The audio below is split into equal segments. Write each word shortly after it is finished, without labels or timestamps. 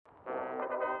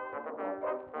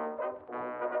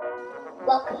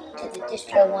Welcome to the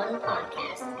Distro 1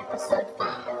 podcast, episode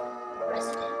 5,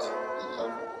 Resident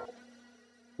Evil.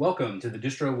 Welcome to the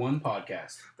Distro 1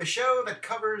 podcast, the show that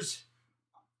covers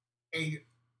a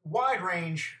wide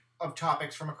range of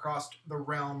topics from across the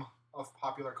realm of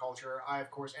popular culture. I,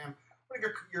 of course, am one of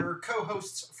your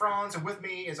co-hosts, Fronz, and with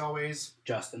me, as always,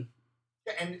 Justin.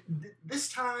 And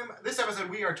this episode,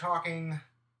 we are talking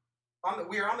on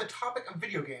the topic of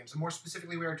video games, and more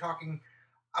specifically, we are talking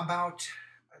about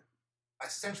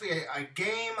essentially a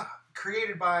game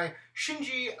created by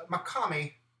Shinji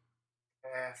Mikami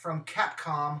from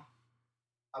Capcom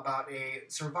about a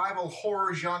survival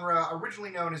horror genre originally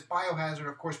known as Biohazard.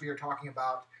 Of course, we are talking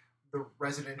about the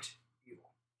Resident Evil.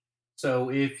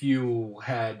 So if you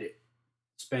had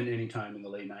spent any time in the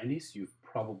late 90s, you've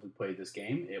probably played this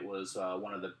game. It was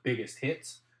one of the biggest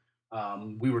hits.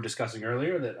 We were discussing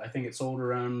earlier that I think it sold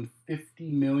around 50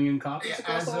 million copies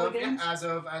across all the games. As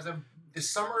of the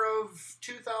summer of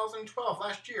 2012,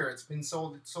 last year, it's been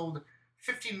sold. It sold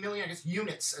 50 million, I guess,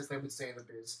 units, as they would say in the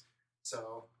biz.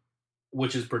 So,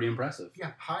 which is pretty impressive.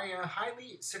 Yeah,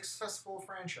 highly successful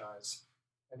franchise.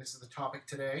 And this is the topic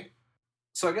today.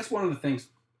 So I guess one of the things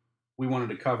we wanted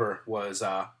to cover was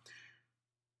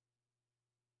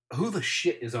who the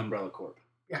shit is Umbrella Corp?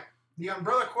 Yeah, the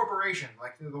Umbrella Corporation,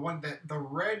 like the one that the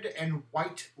red and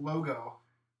white logo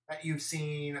that you've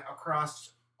seen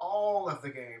across all of the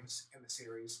games in the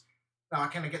series. Now I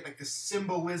kind of get like the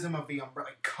symbolism of the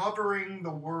umbrella covering the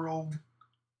world.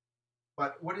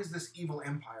 But what is this evil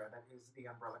empire that is the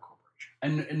Umbrella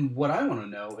Corporation? And what I want to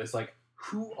know is, like,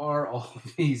 who are all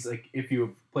of these, like, if you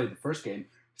have played the first game,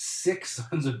 6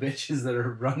 sons of bitches that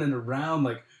are running around,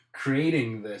 like,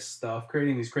 creating this stuff,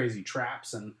 creating these crazy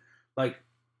traps, and, like,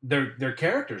 their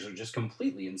characters are just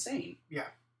completely insane. Yeah.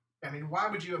 I mean, why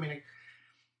would you,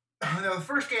 the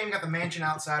first game got the mansion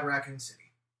outside Raccoon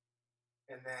City.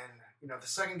 And then, the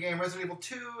second game, Resident Evil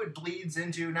 2, it bleeds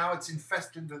into, now it's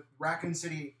infested the Raccoon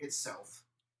City itself.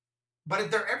 But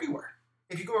they're everywhere.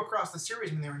 If you go across the series,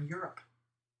 they're in Europe,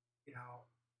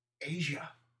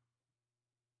 Asia,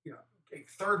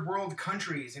 third world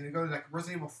countries, and you go to like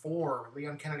Resident Evil 4,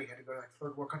 Leon Kennedy had to go to like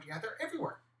third world country. Yeah, they're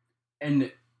everywhere.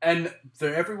 And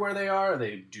they're everywhere they are,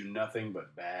 they do nothing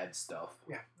but bad stuff.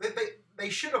 Yeah, they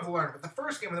should have learned. But the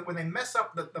first game, when they mess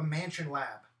up the mansion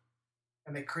lab,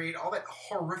 and they create all that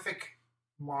horrific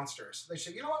monsters, they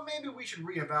say, you know what, maybe we should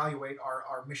reevaluate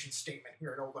our mission statement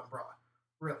here at Old Umbrella.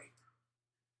 Really.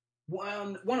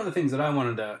 One of the things that I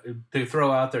wanted to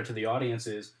throw out there to the audience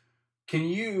is, can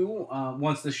you,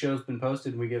 once this show's been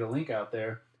posted and we get a link out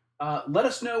there, let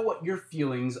us know what your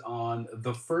feelings on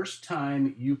the first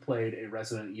time you played a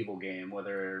Resident Evil game,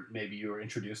 whether maybe you were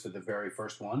introduced to the very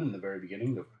first one in the very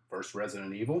beginning, the first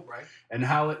Resident Evil, right, and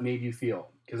how it made you feel.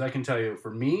 Because I can tell you,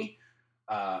 for me,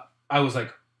 I was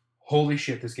like, holy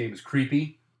shit, this game is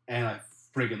creepy, and I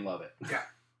friggin' love it. Yeah.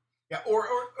 Yeah, or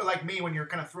like me, when you're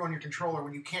kind of throwing your controller,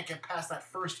 when you can't get past that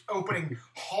first opening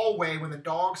hallway when the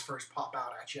dogs first pop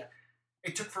out at you.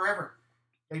 It took forever.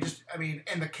 They just,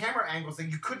 and the camera angles,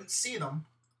 that you couldn't see them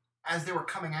as they were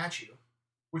coming at you,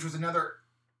 which was another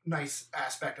nice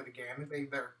aspect of the game.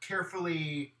 They're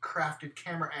carefully crafted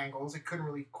camera angles. It couldn't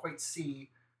really quite see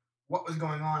what was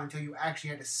going on until you actually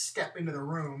had to step into the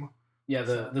room. Yeah,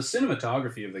 the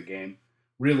cinematography of the game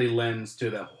really lends to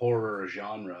the horror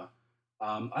genre.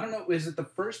 I don't know, is it the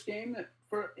first game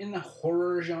in the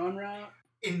horror genre?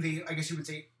 In the, I guess you would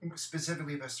say,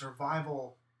 specifically the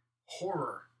survival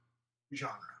horror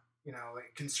genre.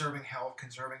 Like conserving health,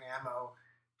 conserving ammo,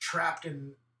 trapped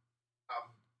in a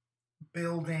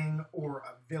building or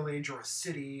a village or a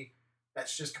city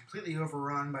that's just completely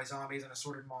overrun by zombies and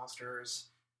assorted monsters.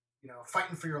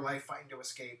 Fighting for your life, fighting to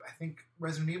escape. I think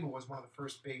Resident Evil was one of the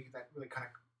first big that really kind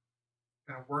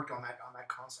of worked on that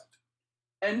concept.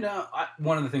 And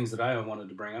one of the things that I wanted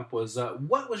to bring up was,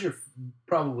 what was your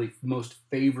probably most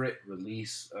favorite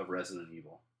release of Resident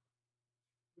Evil?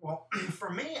 Well, for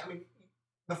me,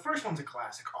 the first one's a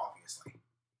classic, obviously.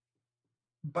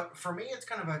 But for me, it's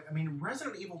kind of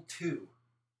Resident Evil 2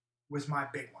 was my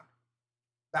big one.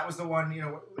 That was the one,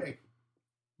 like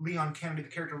Leon Kennedy, the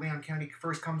character Leon Kennedy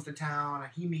first comes to town,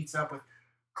 and he meets up with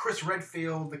Chris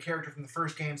Redfield, the character from the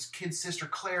first game's kid sister,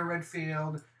 Claire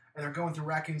Redfield, and they're going through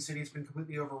Raccoon City. It's been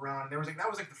completely overrun. That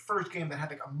was the first game that had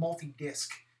like a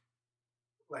multi-disc.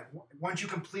 Like once you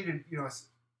completed,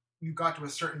 you got to a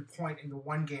certain point in the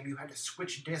one game, you had to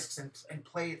switch discs and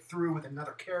play it through with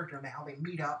another character and how they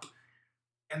meet up.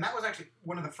 And that was actually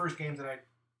one of the first games that I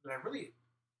really,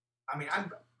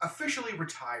 I'm officially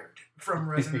retired from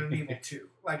Resident Evil 2.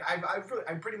 Like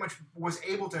I pretty much was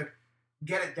able to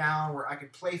get it down where I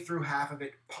could play through half of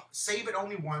it, save it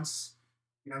only once,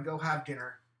 go have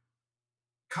dinner,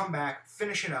 come back,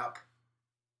 finish it up,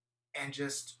 and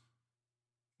just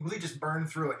really just burn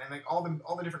through it. And like all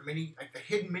the different the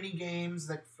hidden mini games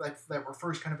that were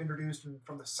first kind of introduced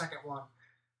from the second one.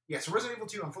 Yeah, so Resident Evil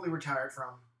 2 I'm fully retired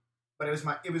from, but it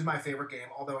was my favorite game,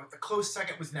 although the close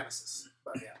second was Nemesis.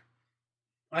 But yeah.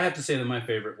 I have to say that my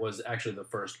favorite was actually the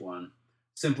first one,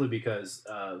 simply because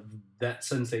that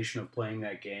sensation of playing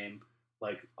that game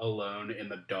like alone in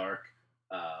the dark,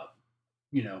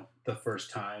 the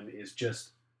first time is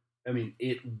just, I mean,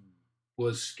 it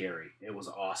was scary. It was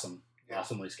awesome,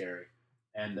 awesomely scary,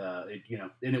 and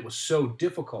it was so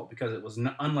difficult because it was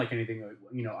unlike anything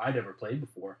I'd ever played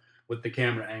before, with the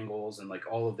camera angles and like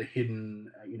all of the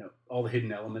hidden, all the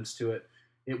hidden elements to it.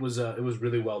 It was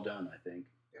really well done, I think.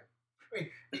 I mean,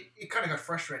 it kind of got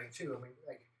frustrating too. I mean,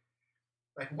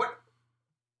 like what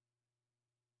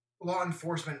law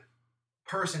enforcement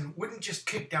person wouldn't just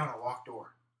kick down a locked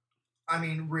door? I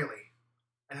mean, really.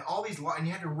 And all these and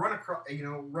you had to run across,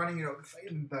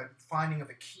 the finding of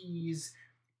the keys,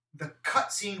 the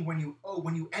cutscene when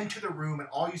you enter the room and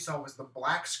all you saw was the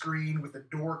black screen with the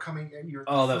door coming in.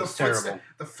 That was terrible.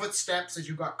 The footsteps as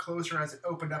you got closer as it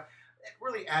opened up. It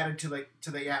really added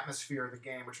to the atmosphere of the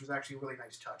game, which was actually a really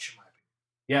nice touch in my opinion.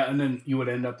 Yeah, and then you would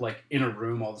end up like in a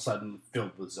room all of a sudden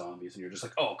filled with zombies, and you're just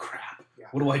like, "Oh crap! Yeah.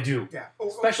 What do I do?" Yeah,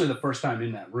 especially the first time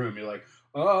in that room, you're like,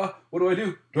 what do I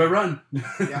do? Do I run?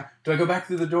 Yeah. Do I go back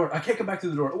through the door? I can't go back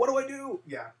through the door. What do I do?"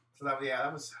 Yeah. So that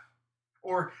was,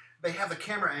 or they have the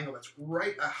camera angle that's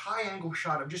right a high angle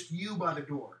shot of just you by the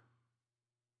door,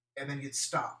 and then you'd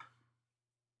stop,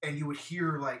 and you would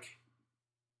hear like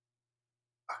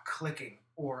a clicking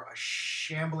or a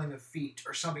shambling of feet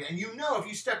or something, and if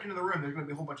you stepped into the room, there's going to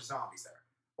be a whole bunch of zombies there,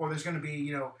 or there's going to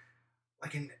be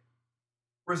like in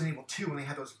Resident Evil 2 when they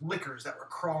had those lickers that were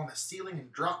crawling the ceiling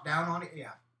and drop down on it.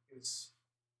 Yeah, it was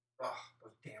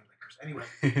those damn lickers.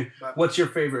 Anyway, what's your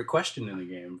favorite question in the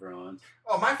game, Fronz?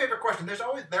 Oh, my favorite question.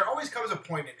 There always comes a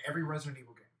point in every Resident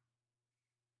Evil game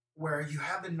where you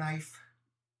have the knife,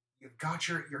 you've got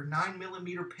your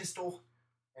 9mm pistol,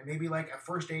 and maybe like a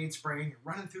first aid spray, and you're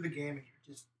running through the game and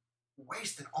you're just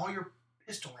wasting all your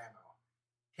pistol ammo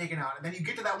taken out. And then you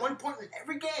get to that one point in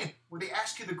every game where they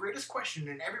ask you the greatest question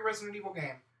in every Resident Evil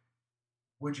game: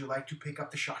 would you like to pick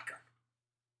up the shotgun?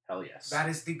 Hell yes. That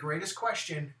is the greatest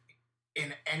question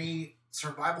in any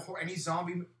survival or any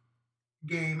zombie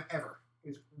game ever.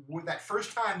 Is that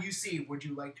first time you see, would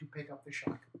you like to pick up the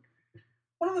shotgun?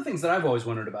 One of the things that I've always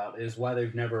wondered about is why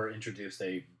they've never introduced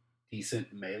a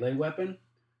decent melee weapon.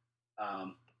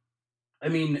 I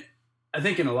mean, I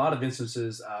think in a lot of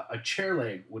instances, a chair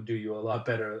leg would do you a lot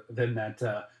better than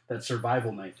that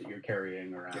survival knife that you're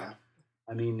carrying around. Yeah.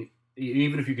 I mean,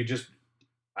 even if you could just,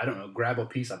 I don't know, grab a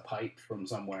piece of pipe from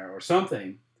somewhere or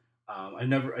something. I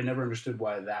never understood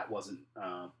why that wasn't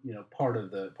part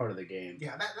of the game.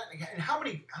 Yeah, and how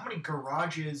many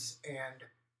garages and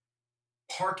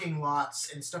parking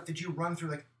lots and stuff did you run through?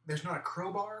 Like, there's not a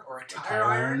crowbar or a tire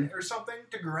iron or something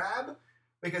to grab,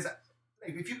 because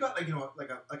if you've got like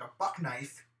a buck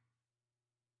knife,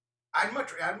 I'd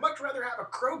much rather have a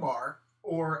crowbar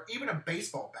or even a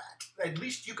baseball bat. At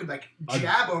least you could like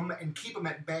jab them and keep them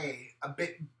at bay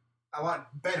a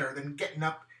lot better than getting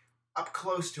up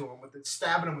close to them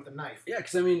stabbing them with a knife. Yeah,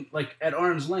 because I mean, like at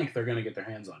arm's length, they're going to get their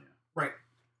hands on you. Right.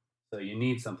 So you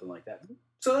need something like that.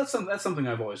 So that's something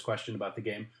I've always questioned about the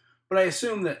game. But I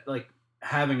assume that like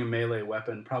having a melee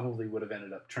weapon probably would have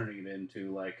ended up turning it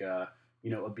into like a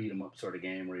beat 'em up sort of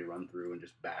game where you run through and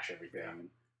just bash everything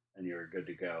and you're good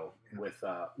to go.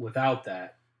 Yeah. Without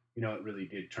that, it really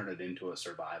did turn it into a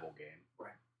survival game.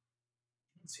 Right.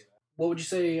 I can see that. What would you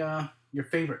say your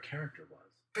favorite character was?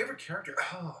 Favorite character?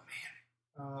 Oh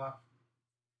man.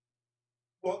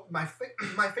 Well, my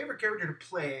favorite character to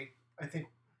play, I think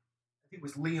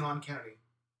was Leon Kennedy.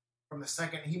 From the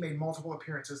second, he made multiple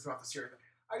appearances throughout the series.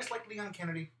 I just like Leon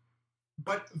Kennedy.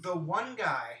 But the one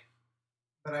guy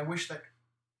that I wish that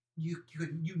you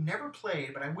never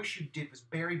played, but I wish you did, was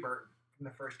Barry Burton from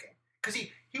the first game. Because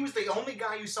he was the only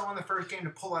guy you saw in the first game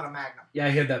to pull out a Magnum. Yeah,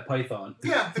 he had that Python.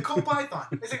 Yeah, the Colt Python.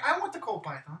 It's like, I want the Colt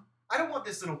Python. I don't want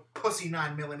this little pussy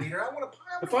 9mm.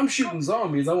 If I'm shooting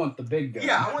zombies, I want the big gun.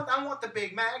 Yeah, I want the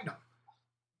big Magnum.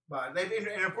 But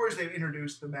and of course they've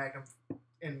introduced the Magnum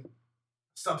in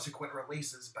subsequent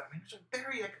releases. But I mean, it was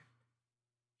very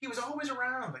he was always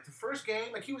around. Like the first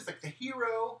game, like he was like the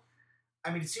hero.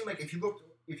 I mean, it seemed like if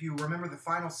you remember the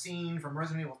final scene from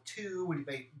Resident Evil 2, when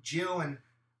Jill and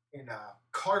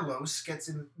Carlos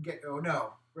Resident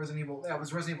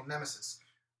Evil Nemesis.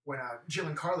 When Jill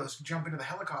and Carlos jump into the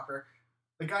helicopter,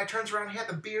 the guy turns around, he had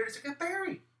the beard, he's like,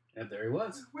 Barry! And there he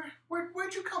was.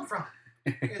 Where'd you come from?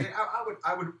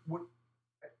 I would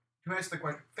to answer the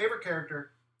question, favorite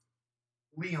character,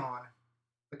 Leon.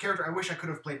 The character I wish I could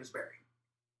have played was Barry.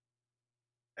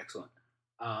 Excellent.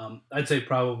 I'd say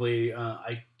probably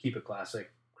I keep it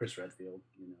classic. Chris Redfield,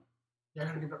 Yeah,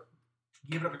 I'm gonna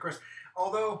give it up to Chris.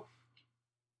 Although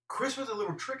Chris was a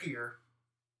little trickier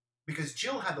because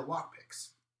Jill had the lockpicks.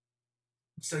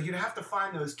 So you'd have to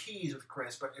find those keys with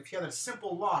Chris, but if you had a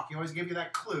simple lock, he always give you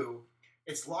that clue.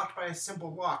 It's locked by a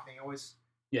simple lock, and they always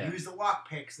use the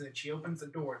lockpicks, and then she opens the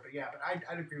door. But yeah,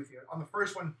 I'd agree with you. On the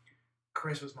first one,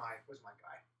 Chris was my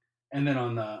guy. And then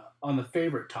on the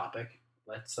favorite topic,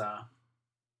 let's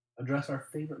address our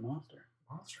favorite monster.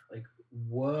 Like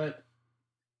what?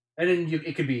 And then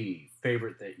it could be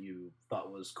favorite that you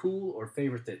thought was cool, or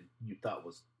favorite that you thought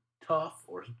was tough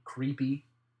or creepy.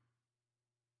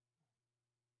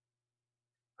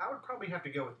 I would probably have to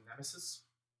go with Nemesis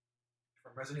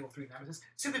from Resident Evil 3 Nemesis,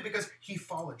 simply because he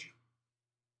followed you.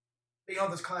 You know,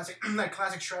 this that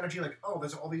classic strategy, like, oh,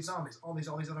 there's all these zombies, all these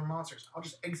other monsters. I'll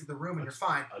just exit the room and you're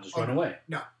fine. I'll just run away.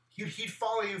 No, he'd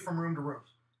follow you from room to room,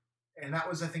 and I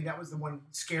think that was the one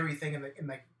scary thing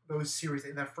in those series.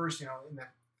 In that first, in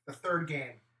the third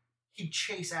game, he'd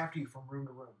chase after you from room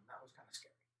to room. And that was kind of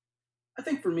scary. I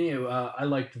think for me, I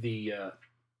liked the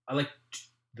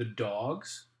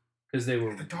dogs because they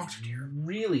were the dogs are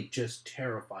really just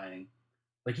terrifying.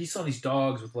 Like you saw these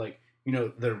dogs with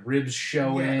their ribs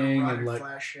showing and like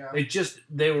flesh,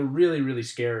 they were really, really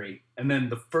scary. And then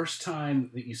the first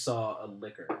time that you saw a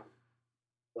licker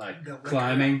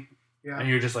climbing, and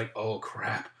you're just like, oh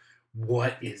crap,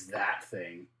 what is that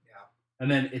thing? Yeah. And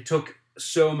then it took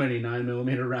so many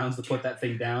 9mm rounds to put that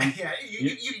thing down. Yeah,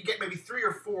 you could get maybe 3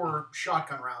 or 4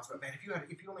 shotgun rounds, but man, if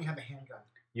you only had the handgun,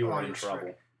 you were in trouble.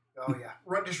 Straight. Oh yeah,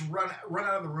 run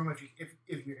out of the room if you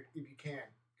can,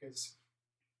 because.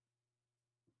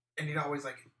 And you'd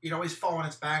always fall on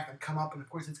its back and come up, and of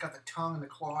course it's got the tongue and the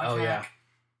claw attack. Oh yeah.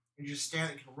 And you just stand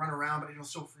there, you can run around, but it'll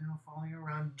still follow you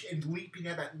around and leap. You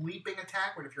had that leaping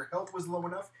attack, but if your health was low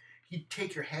enough, he'd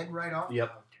take your head right off.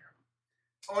 Yep. Oh,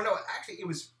 terrible. Oh no, actually it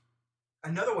was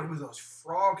another one. It was those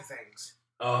frog things.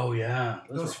 Oh yeah,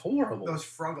 those were horrible. Those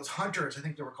hunters. I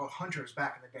think they were called hunters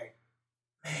back in the day.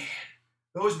 Man,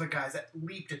 those are the guys that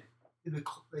leaped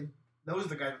those are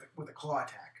the guys with the claw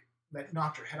attack that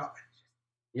knocked your head off.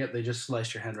 Yep, they just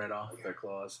sliced your head right off with their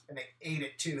claws. And they ate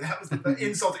it, too. That was the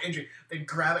insult to injury. They'd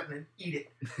grab it and then eat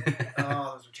it.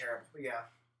 Oh, those were terrible. But yeah.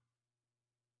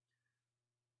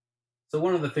 So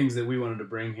one of the things that we wanted to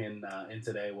bring in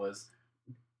today was,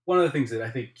 one of the things that I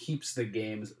think keeps the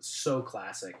games so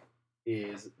classic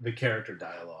is the character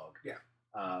dialogue.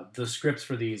 Yeah. The scripts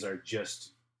for these are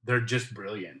they're just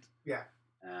brilliant. Yeah.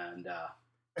 And...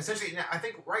 essentially, I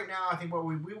think right now, what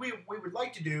we would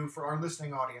like to do for our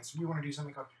listening audience, we want to do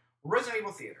something called Resident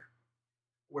Evil Theater,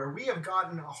 where we have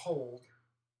gotten a hold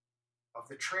of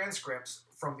the transcripts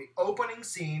from the opening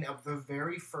scene of the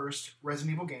very first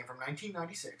Resident Evil game from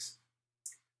 1996.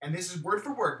 And this is word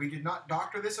for word. We did not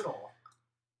doctor this at all.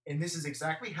 And this is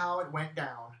exactly how it went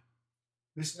down.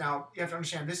 Now, you have to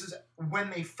understand, this is when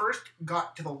they first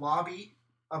got to the lobby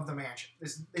of the mansion.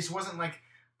 This wasn't like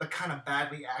the kind of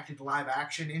badly acted live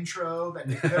action intro that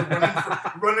they're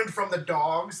running from the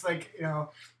dogs,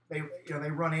 they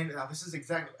run in. Now this is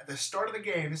exactly at the start of the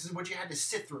game. This is what you had to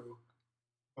sit through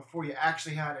before you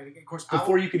actually had it. Of course,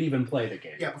 before you could even play the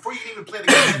game. Yeah, before you could even play the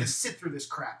game, you had to sit through this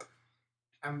crap.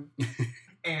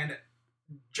 And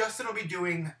Justin will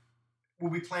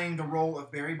be playing the role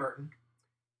of Barry Burton,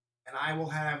 and I will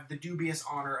have the dubious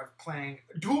honor of playing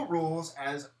dual roles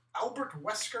as Albert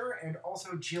Wesker and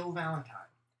also Jill Valentine.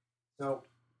 So,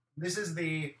 this is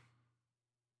the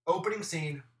opening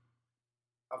scene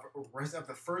of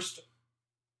the first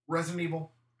Resident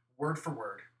Evil, word for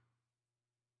word.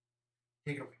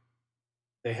 Take it away.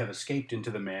 They have escaped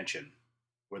into the mansion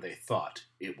where they thought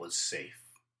it was safe.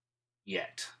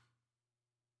 Yet,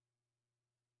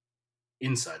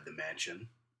 inside the mansion,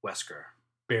 Wesker,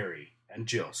 Barry, and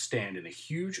Jill stand in a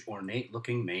huge,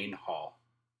 ornate-looking main hall.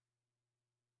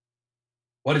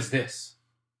 What is this?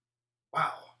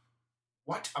 Wow.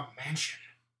 What a mansion.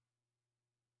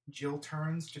 Jill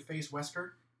turns to face Wesker.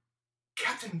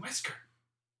 Captain Wesker,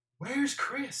 where's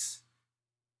Chris?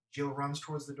 Jill runs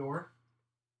towards the door.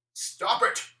 Stop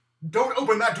it! Don't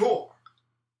open that door!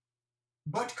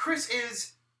 But Chris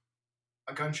is...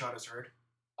 A gunshot is heard.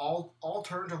 All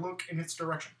turn to look in its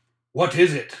direction. What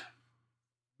is it?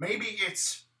 Maybe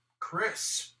it's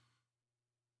Chris.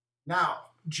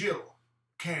 Now, Jill,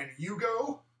 can you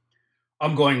go?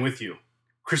 I'm going with you.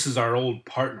 Chris is our old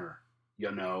partner,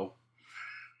 you know.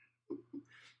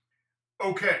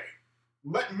 Okay,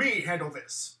 let me handle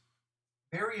this.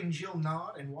 Barry and Jill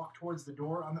nod and walk towards the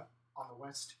door on the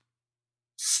west.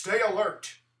 Stay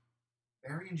alert!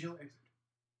 Barry and Jill exit.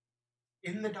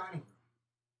 In the dining room,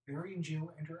 Barry and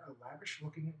Jill enter a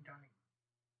lavish-looking dining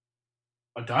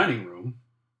room. A dining room?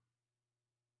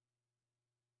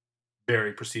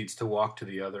 Barry proceeds to walk to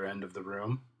the other end of the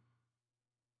room.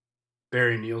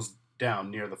 Barry kneels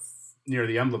down near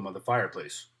the emblem of the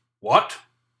fireplace. What?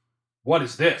 What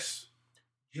is this?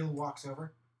 Jill walks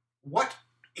over. What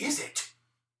is it?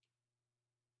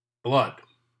 Blood.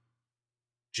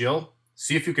 Jill,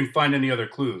 see if you can find any other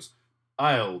clues.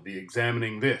 I'll be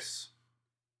examining this.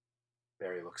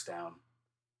 Barry looks down.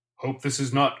 Hope this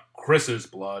is not Chris's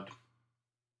blood.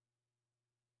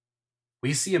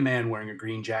 We see a man wearing a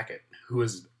green jacket who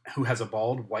has a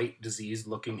bald, white,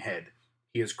 diseased-looking head.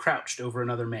 He is crouched over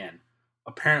another man,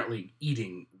 apparently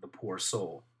eating the poor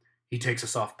soul. He takes a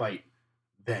soft bite,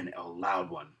 then a loud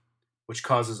one, which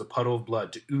causes a puddle of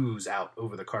blood to ooze out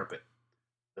over the carpet.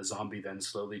 The zombie then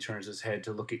slowly turns his head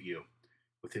to look at you,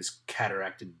 with his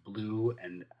cataracted blue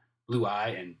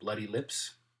eye and bloody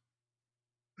lips.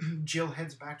 Jill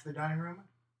heads back to the dining room.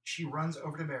 She runs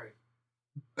over to Barry.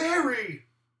 Barry!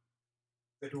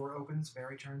 The door opens.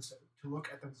 Barry turns to look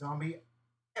at the zombie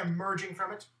emerging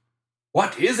from it.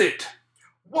 What is it?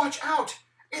 Watch out!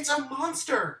 It's a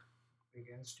monster!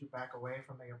 Begins to back away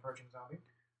from the approaching zombie.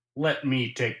 Let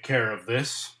me take care of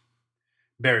this.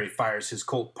 Barry fires his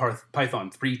Colt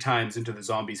Python 3 times into the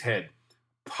zombie's head,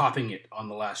 popping it on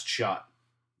the last shot.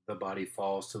 The body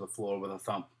falls to the floor with a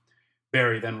thump.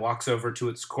 Barry then walks over to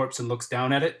its corpse and looks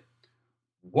down at it.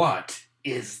 What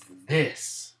is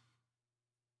this?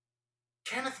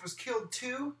 Kenneth was killed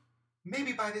too?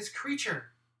 Maybe by this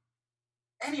creature.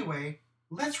 Anyway,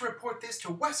 let's report this to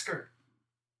Wesker.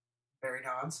 Barry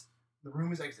nods. The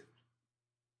room is exited.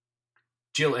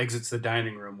 Jill exits the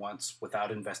dining room once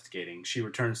without investigating. She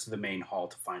returns to the main hall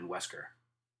to find Wesker.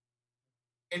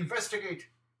 Investigate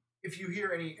if you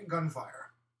hear any gunfire.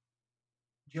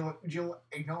 Jill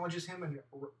acknowledges him and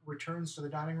returns to the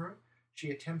dining room.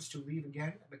 She attempts to leave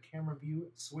again. The camera view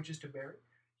switches to Barry.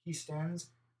 He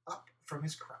stands up from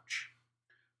his crouch.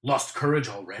 Lost courage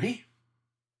already?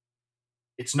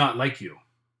 It's not like you.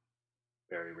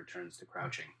 Barry returns to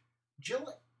crouching.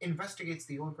 Jill investigates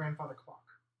the old grandfather clock,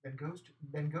 then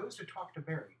goes to talk to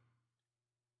Barry.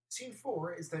 Scene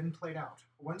 4 is then played out.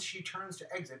 Once she turns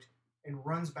to exit and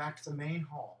runs back to the main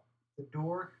hall, the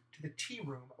door to the tea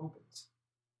room opens.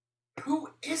 Who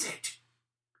is it?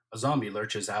 A zombie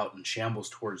lurches out and shambles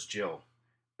towards Jill.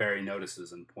 Barry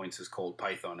notices and points his cold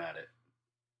python at it.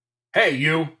 Hey,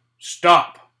 you!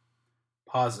 Stop!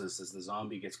 Pauses as the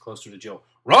zombie gets closer to Jill.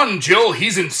 Run, Jill!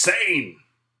 He's insane!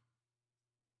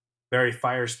 Barry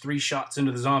fires 3 shots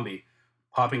into the zombie.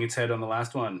 Popping its head on the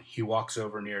last one, he walks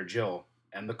over near Jill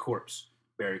and the corpse.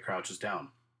 Barry crouches down.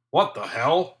 What the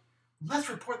hell? Let's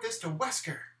report this to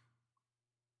Wesker.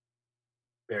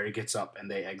 Barry gets up and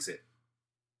they exit.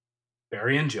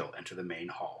 Barry and Jill enter the main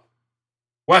hall.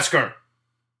 Wesker!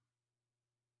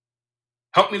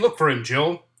 Help me look for him,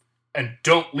 Jill. And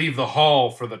don't leave the hall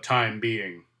for the time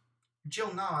being.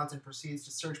 Jill nods and proceeds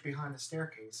to search behind the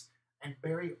staircase, and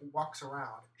Barry walks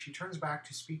around. She turns back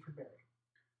to speak with Barry.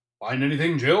 Find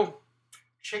anything, Jill?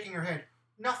 Shaking her head.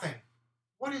 Nothing.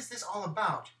 What is this all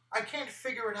about? I can't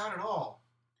figure it out at all.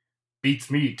 Beats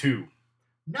me, too.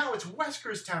 Now it's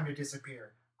Wesker's time to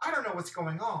disappear. I don't know what's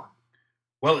going on.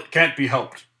 Well, it can't be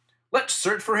helped. Let's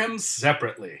search for him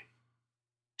separately.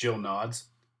 Jill nods.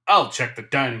 I'll check the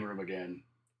dining room again.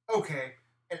 Okay,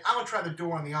 and I'll try the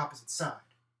door on the opposite side.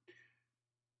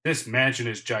 This mansion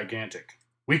is gigantic.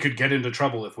 We could get into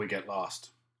trouble if we get lost.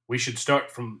 We should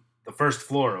start from the first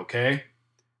floor, okay?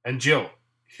 And Jill,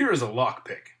 here is a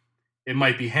lockpick. It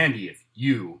might be handy if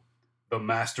you, the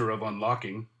master of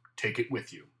unlocking, take it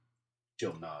with you.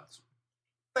 Jill nods.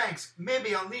 Thanks,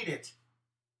 maybe I'll need it.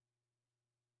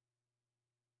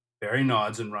 Barry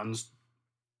nods and runs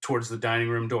towards the dining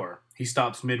room door. He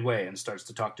stops midway and starts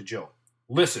to talk to Jill.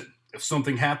 Listen, if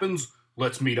something happens,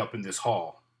 let's meet up in this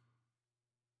hall.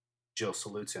 Jill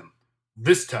salutes him.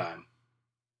 This time,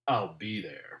 I'll be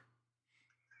there.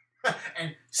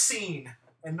 And scene.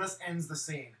 And thus ends the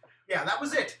scene. Yeah, that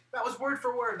was it. That was word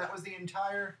for word. That was the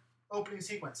entire opening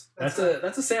sequence. That's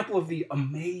a sample of the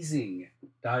amazing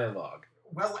dialogue.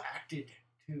 Well acted,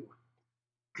 too.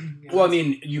 Yeah, well, I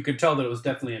mean, you could tell that it was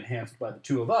definitely enhanced by the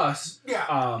two of us.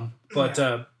 Yeah. But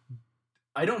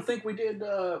I don't think we did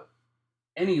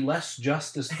any less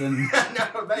justice than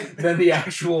than the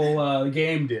actual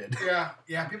game did.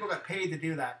 Yeah. People got paid to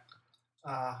do that.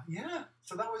 Yeah.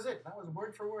 So that was it. That was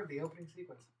word for word the opening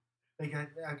sequence. They got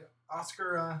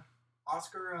Oscar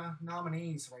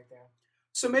nominees right there.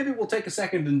 So maybe we'll take a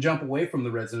second and jump away from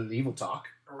the Resident Evil talk.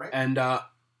 All right. And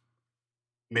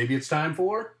maybe it's time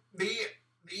for...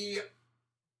 The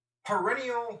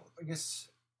perennial, I guess,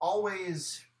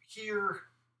 always here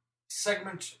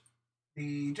segment,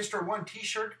 the Distro 1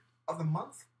 t-shirt of the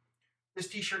month. This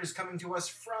t-shirt is coming to us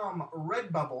from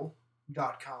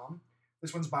redbubble.com.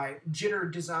 This one's by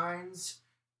Jitter Designs,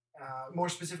 more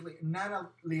specifically Nana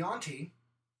Leonti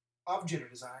of Jitter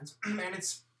Designs, and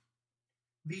it's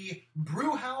the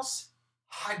Brewhouse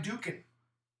Hadouken.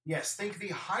 Yes, think the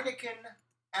Heineken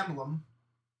emblem.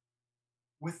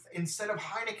 With instead of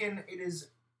Heineken, it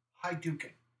is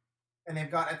Hadouken. And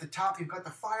they've got at the top, you've got the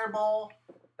fireball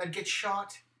that gets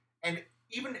shot, and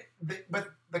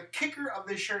but the kicker of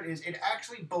this shirt is it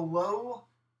actually below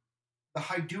the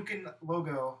Hadouken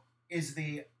logo is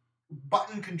the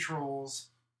button controls,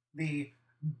 the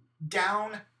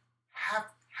down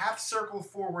half circle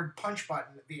forward punch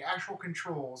button, the actual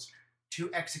controls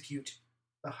to execute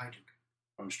the Hadouken.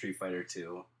 From Street Fighter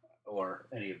 2 or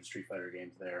any of the Street Fighter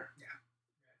games there. Yeah.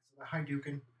 So the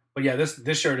Hadouken. But yeah,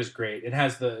 this shirt is great. It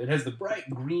has the bright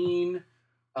green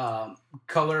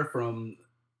color from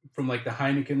like the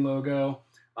Heineken logo.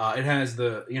 It has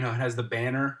the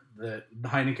banner that the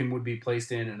Heineken would be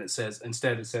placed in, and it says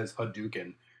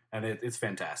Hadouken, and it's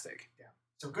fantastic. Yeah.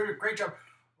 So great job,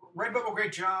 Redbubble.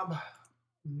 Great job,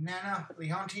 Nana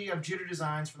Leonti of Jitter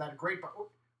Designs for that great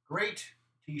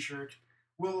T-shirt.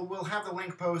 We'll have the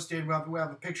link posted. We'll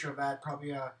have a picture of that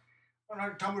probably on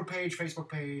our Tumblr page, Facebook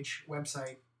page,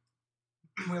 website.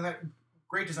 We'll have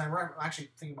great design. We're actually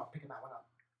thinking about picking that one up.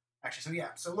 Actually, so yeah.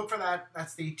 So look for that.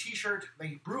 That's the T-shirt,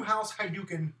 the Brewhouse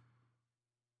Hadouken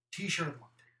T-shirt of the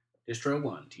month. Distro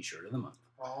 1 T-shirt of the month.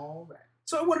 All right.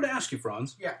 So I wanted to ask you,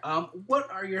 Fronz. Yeah.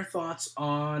 What are your thoughts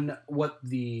on what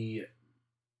the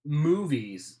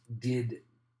movies did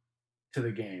to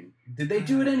the game? Did they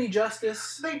do it any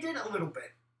justice? They did a little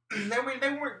bit. They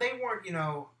weren't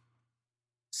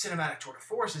cinematic tour de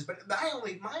forces. But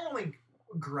my only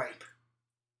gripe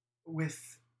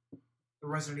with the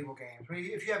Resident Evil games,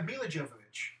 if you have Mila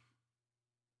Jovovich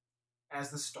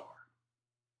as the star,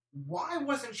 why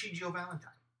wasn't she Jill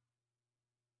Valentine?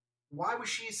 Why was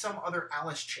she some other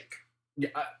Alice chick? Yeah,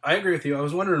 I agree with you. I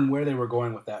was wondering where they were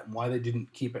going with that and why they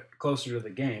didn't keep it closer to the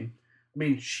game. I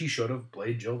mean, she should have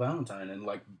played Jill Valentine and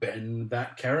been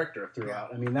that character throughout.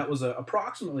 Yeah. I mean, that was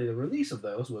approximately the release of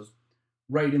those was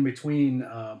right in between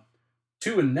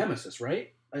 2 and Nemesis,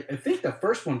 right? I think the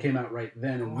first one came out right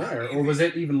then and there, or was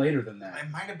it even later than that?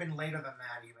 It might have been later than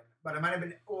that even, but it might have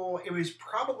been.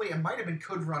 It might have been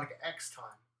Code Veronica X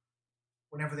time.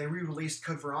 Whenever they re-released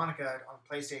Code Veronica on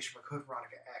PlayStation for Code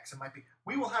Veronica X, it might be.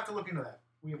 We will have to look into that.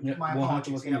 My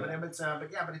apologies.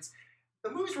 But it's the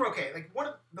movies were okay. Like one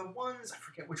of the ones, I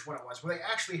forget which one it was, where they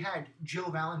actually had Jill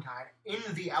Valentine in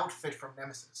the outfit from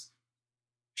Nemesis.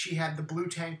 She had the blue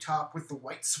tank top with the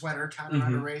white sweater tied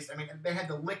around her waist. I mean, they had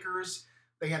the liquors.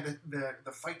 They had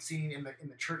the fight scene in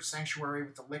the church sanctuary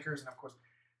with the liquors, and of course,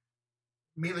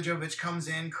 Mila Jovovich comes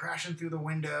in crashing through the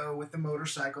window with the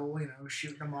motorcycle,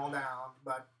 shooting them all down.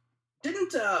 But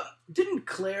didn't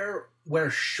Claire wear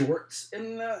shorts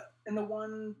in the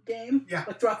one game? Yeah,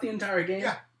 throughout the entire game.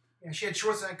 Yeah, she had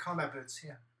shorts and combat boots.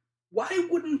 Yeah. Why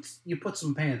wouldn't you put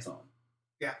some pants on?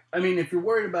 Yeah. I mean, if you're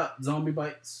worried about zombie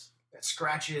bites,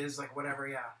 scratches, whatever.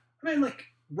 Yeah. I mean,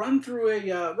 run through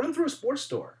a sports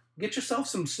store. Get yourself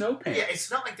some snow pants. Yeah,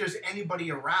 it's not like there's anybody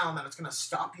around that it's going to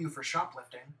stop you for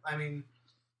shoplifting. I mean...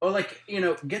 Or,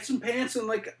 get some pants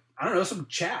and, I don't know, some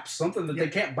chaps, something that they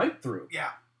can't bite through.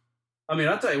 Yeah. I mean,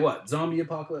 I'll tell you what, zombie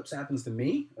apocalypse happens to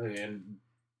me, and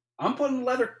I'm putting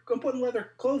leather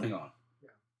clothing on. Yeah.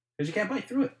 Because you can't bite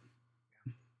through it.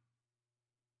 Yeah.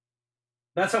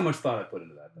 That's how much thought I put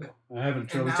into that, though. Yeah. I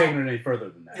haven't really taken it any further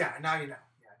than that. Yeah, now you know.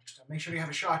 Yeah, just make sure you have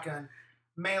a shotgun,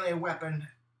 melee weapon,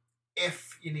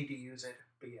 if you need to use it,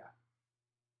 but yeah.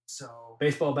 So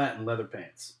baseball bat and leather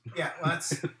pants. Yeah, well,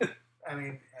 that's. I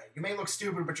mean, you may look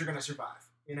stupid, but you're going to survive.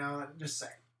 Just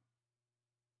saying.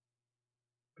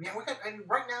 But yeah, and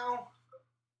right now,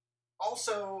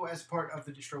 also as part of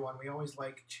the Distro One, we always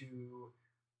like to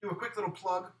do a quick little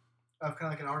plug of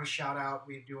kind of like an artist shout out.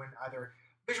 We're doing either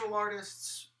visual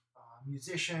artists,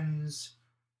 musicians,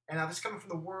 and this is coming from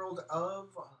the world of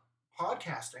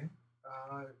podcasting.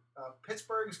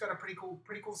 Pittsburgh's got a pretty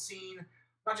cool scene,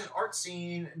 not just art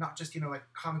scene, not just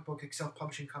comic book,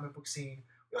 self-publishing comic book scene.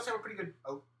 We also have a pretty good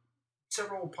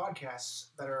several podcasts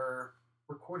that are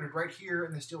recorded right here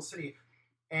in the Steel City,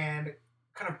 and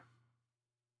kind of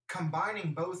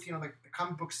combining both the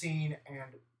comic book scene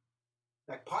and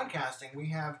podcasting. We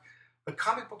have the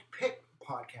Comic Book Pit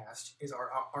podcast is our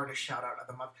artist shout-out of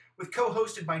the month, with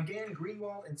co-hosted by Dan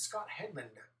Greenwald and Scott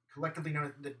Hedlund, collectively known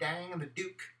as the Dang and the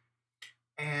Duke.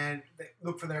 And they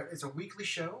look for it's a weekly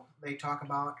show. They talk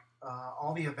about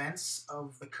all the events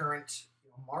of the current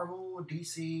Marvel,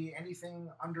 DC,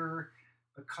 anything under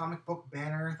the comic book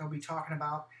banner they'll be talking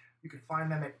about. You can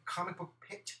find them at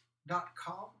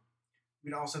ComicBookPitt.com.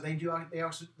 They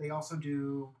also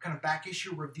do kind of back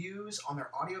issue reviews on their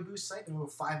Audio Boost site. A little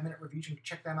 5-minute reviews. You can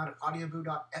check them out at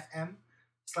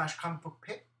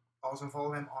audioboo.fm/comicbookpit. Also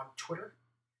follow them on Twitter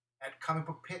at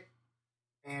ComicBookPitt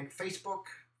and Facebook,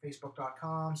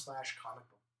 facebook.com/comicbookpit.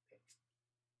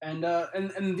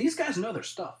 And these guys know their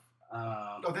stuff.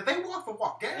 They walk the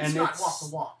walk. Dan and Scott walk the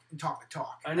walk and talk the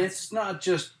talk. And it's not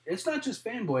just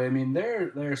fanboy. I mean,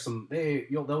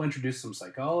 they'll introduce some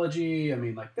psychology. I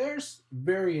mean, like there's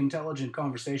very intelligent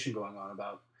conversation going on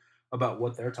about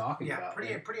what they're talking about.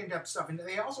 Yeah, pretty in depth stuff. And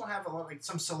they also have a lot like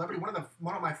some celebrity.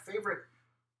 One of my favorite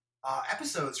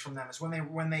episodes from them is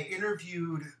when they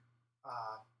interviewed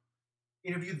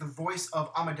the voice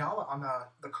of Amidala on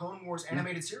the Clone Wars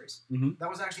animated series. Mm-hmm. That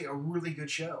was actually a really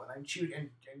good show. And the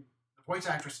voice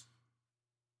actress,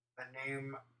 the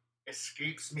name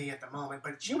escapes me at the moment,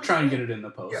 but we'll try and get it in the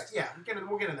post. Yeah, we'll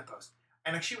get it in the post.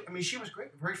 And she was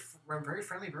great, very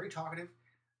friendly, very talkative.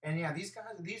 And yeah, these guys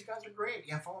are great.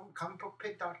 Yeah, follow them,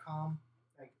 comicbookpit.com,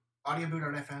 like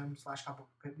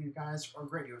audioboo.fm/comicbookpit. These guys are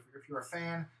great. If you're a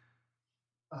fan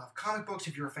of comic books,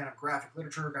 if you're a fan of graphic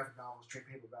literature, graphic novels, trade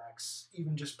paperbacks,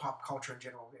 even just pop culture in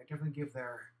general, definitely give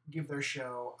their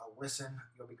show a listen.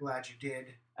 You'll be glad you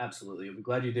did. Absolutely, you'll be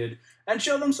glad you did, and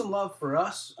show them some love for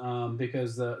us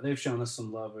because they've shown us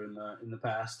some love in the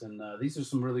past, and these are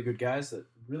some really good guys that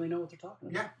really know what they're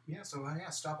talking about. Yeah. So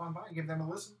stop on by, give them a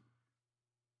listen.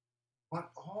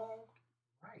 But all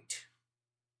right.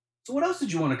 So what else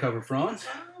did you want to cover, Fronz?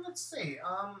 Let's see.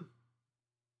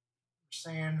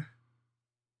 Saying.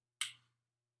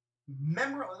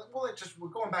 We're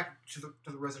going back to the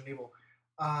Resident Evil.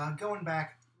 Going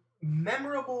back,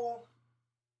 memorable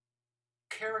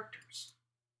characters.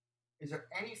 Is there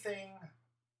anything,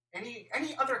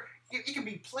 any other? It can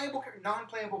be playable,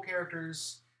 non-playable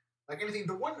characters, like anything.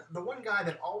 The one guy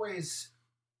that always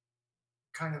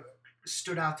kind of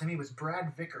stood out to me was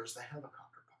Brad Vickers, the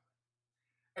helicopter pilot.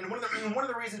 And one of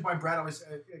the reasons why Brad always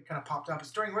kind of popped up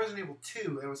is during Resident Evil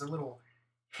 2, there was a little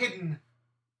hidden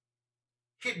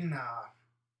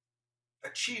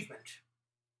achievement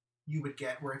you would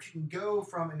get, where if you can go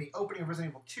from, in the opening of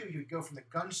Resident Evil 2, you'd go from the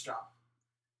gun stop.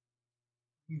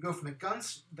 You go from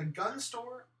the gun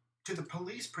store to the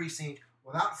police precinct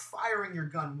without firing your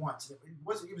gun once. It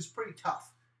was pretty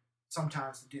tough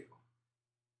sometimes to do.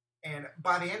 And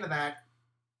by the end of that,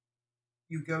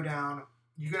 you go down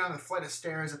the flight of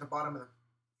stairs at the bottom of the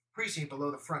precinct below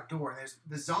the front door, and there's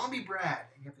the zombie Brad,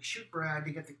 and you have to shoot Brad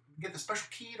to get the special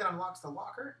key that unlocks the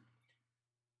locker.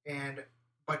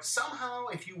 But somehow,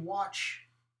 if you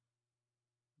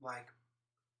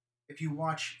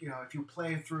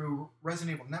play through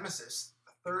Resident Evil Nemesis,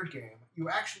 the third game, you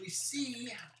actually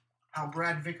see how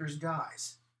Brad Vickers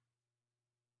dies.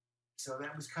 So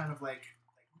that was kind of like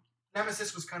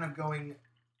Nemesis was kind of going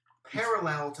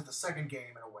parallel to the second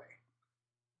game in a way.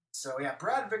 So yeah,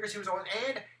 Brad Vickers,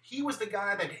 he was the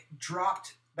guy that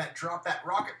dropped that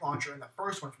rocket launcher in the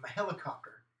first one from the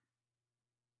helicopter.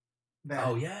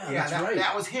 That's right.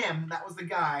 That was him. That was the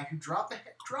guy who dropped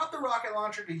the rocket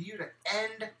launcher to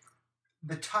end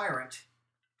the tyrant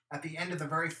at the end of the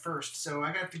very first. So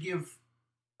I have to give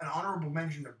an honorable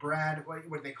mention to Brad.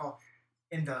 What they call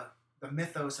in the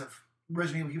mythos of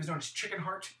Resident Evil, he was known as Chicken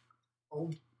Heart.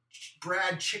 Old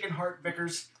Brad Chicken Heart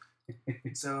Vickers.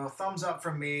 So thumbs up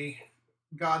from me.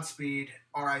 Godspeed.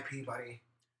 R.I.P. buddy.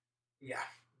 Yeah,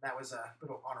 that was a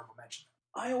little honorable mention.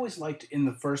 I always liked in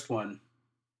the first one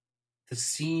the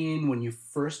scene when you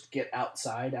first get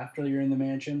outside after you're in the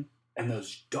mansion and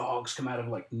those dogs come out of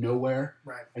like nowhere.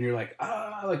 Right. And you're like,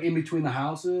 like in between the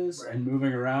houses and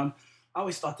moving around. I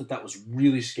always thought that was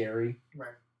really scary.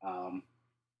 Right.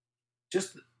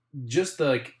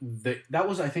 That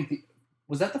was, I think,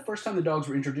 was that the first time the dogs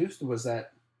were introduced, or was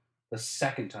that the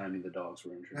second time the dogs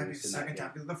were introduced? That'd be the second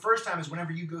time. The first time is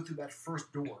whenever you go through that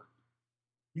first door,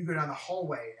 you go down the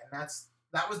hallway, and that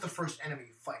was the first enemy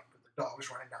you fight, with the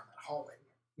dogs running down that hallway.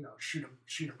 Shoot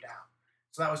them down.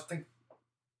 So that was, I think, the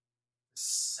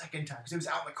second time, because it was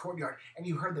out in the courtyard, and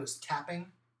you heard those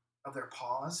tapping of their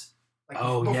paws.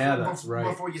 That's right.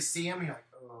 Before you see them, you're like,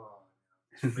 oh.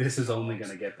 This is only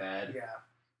going to get bad. Yeah.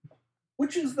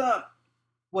 Which is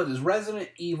what is Resident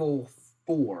Evil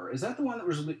 4? Is that the one that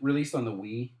was released on the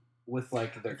Wii? with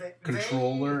like the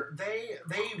controller? They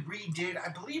redid. I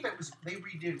believe they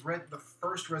redid the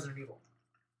first Resident Evil.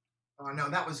 Oh no,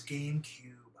 that was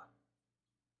GameCube.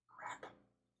 Crap,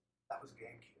 that was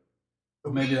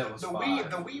GameCube. Maybe that was the 5. Wii.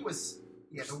 The Wii was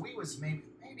the Wii was maybe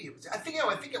it was. I think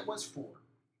it was 4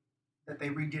 that they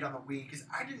redid on the Wii because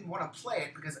I didn't want to play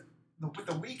it because with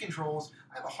the Wii controls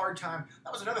I have a hard time.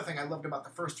 That was another thing I loved about the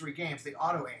first 3 games, the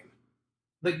auto aim.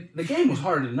 The game was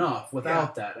hard enough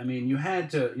without that. I mean, you had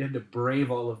to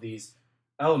brave all of these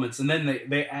elements, and then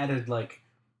they added like,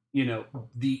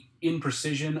 the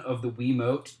imprecision of the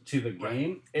Wiimote to the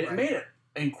game. It made it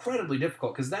incredibly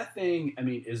difficult because that thing, I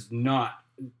mean, is not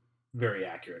very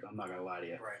accurate. I'm not gonna lie to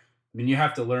you. Right. I mean, you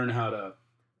have to learn how to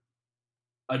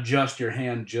adjust your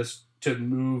hand just to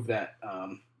move that,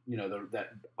 that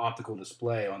optical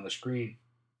display on the screen,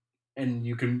 and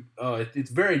you can.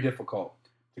 It's very difficult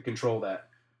to control that.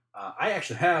 I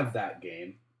actually have that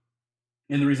game,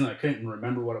 and the reason I couldn't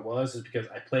remember what it was is because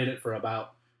I played it for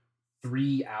about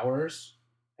 3 hours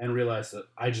and realized that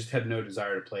I just had no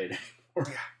desire to play it anymore.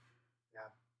 Yeah.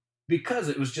 Because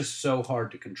it was just so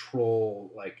hard to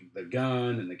control, like the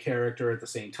gun and the character at the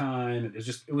same time.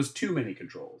 It was too many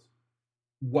controls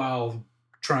while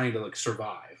trying to like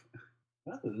survive.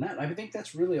 Other than that, I think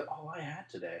that's really all I had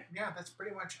today. Yeah, that's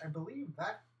pretty much. I believe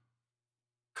that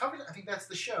covers. I think that's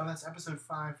the show. That's episode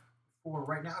 5 for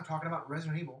right now. Talking about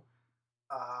Resident Evil.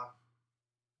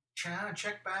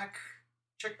 Check back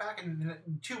in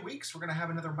 2 weeks. We're gonna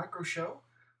have another micro show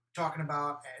talking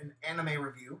about an anime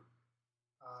review.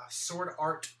 Sword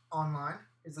Art Online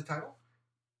is the title.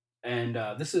 And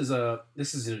this is I'll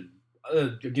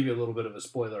give you a little bit of a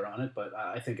spoiler on it, but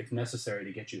I think it's necessary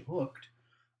to get you hooked.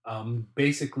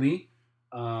 Basically,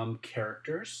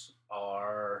 characters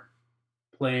are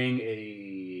playing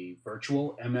a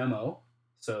virtual MMO,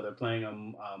 so they're playing a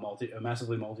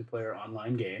massively multiplayer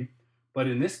online game. But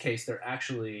in this case, they're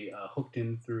actually hooked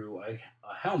in through a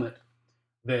helmet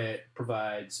that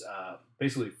provides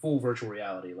basically full virtual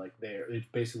reality. Like it's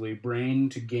basically brain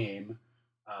to game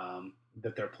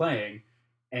that they're playing,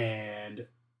 and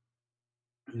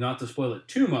not to spoil it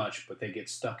too much, but they get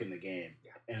stuck in the game,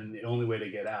 and the only way to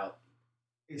get out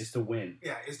is to win.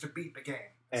 Yeah, is to beat the game.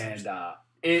 And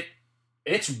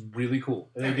it's really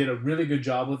cool. They did a really good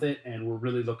job with it, and we're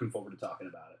really looking forward to talking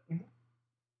about it. Mm-hmm.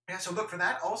 Yeah, so look for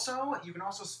that. Also, you can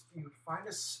find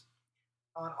us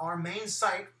on our main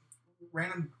site,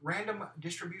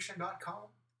 randomdistribution.com.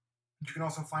 You can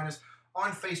also find us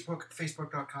on Facebook,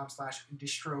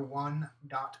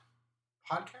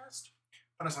 facebook.com/distro1.podcast.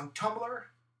 Find us on Tumblr,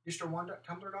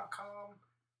 distro1.tumblr.com.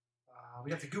 We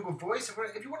got the Google Voice.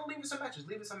 If you want to leave us a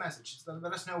message. Just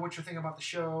let us know what you think about the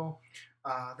show.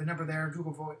 The number there,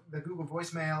 the Google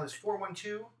voicemail is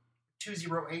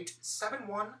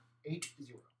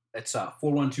 412-208-7180. It's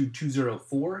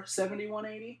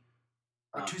 412-204-7180.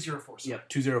 204. Sorry. Yep,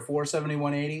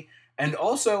 204-7180. And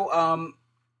also,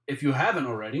 if you haven't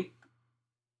already,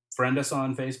 friend us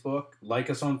on Facebook, like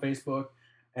us on Facebook,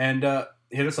 and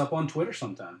hit us up on Twitter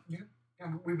sometime. Yeah.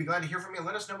 And we'd be glad to hear from you.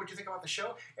 Let us know what you think about the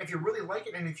show. If you really like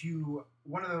it, and if you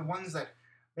one of the ones that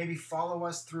maybe follow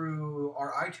us through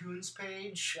our iTunes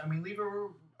page, leave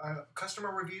a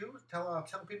customer review. Tell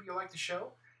people you like the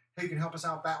show. How you can help us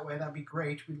out that way. That'd be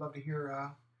great. We'd love to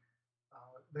hear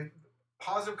the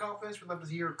positive compliments. We'd love to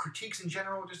hear critiques in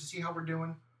general, just to see how we're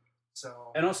doing.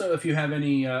 So. And also, if you have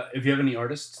any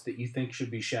artists that you think should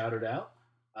be shouted out,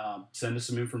 send us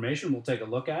some information. We'll take a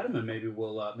look at them, and maybe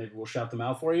we'll shout them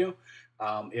out for you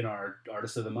in our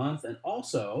Artist of the Month. And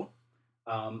also,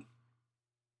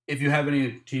 if you have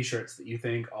any T-shirts that you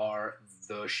think are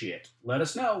the shit, let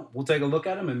us know. We'll take a look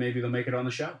at them, and maybe they'll make it on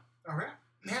the show. All right.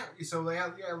 Yeah. So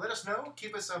let us know.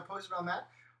 Keep us posted on that.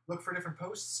 Look for different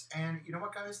posts. And you know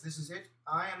what, guys? This is it.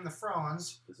 I am the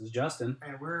Fronz. This is Justin.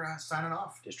 And we're signing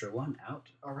off. Distro 1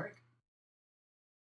 out. All right.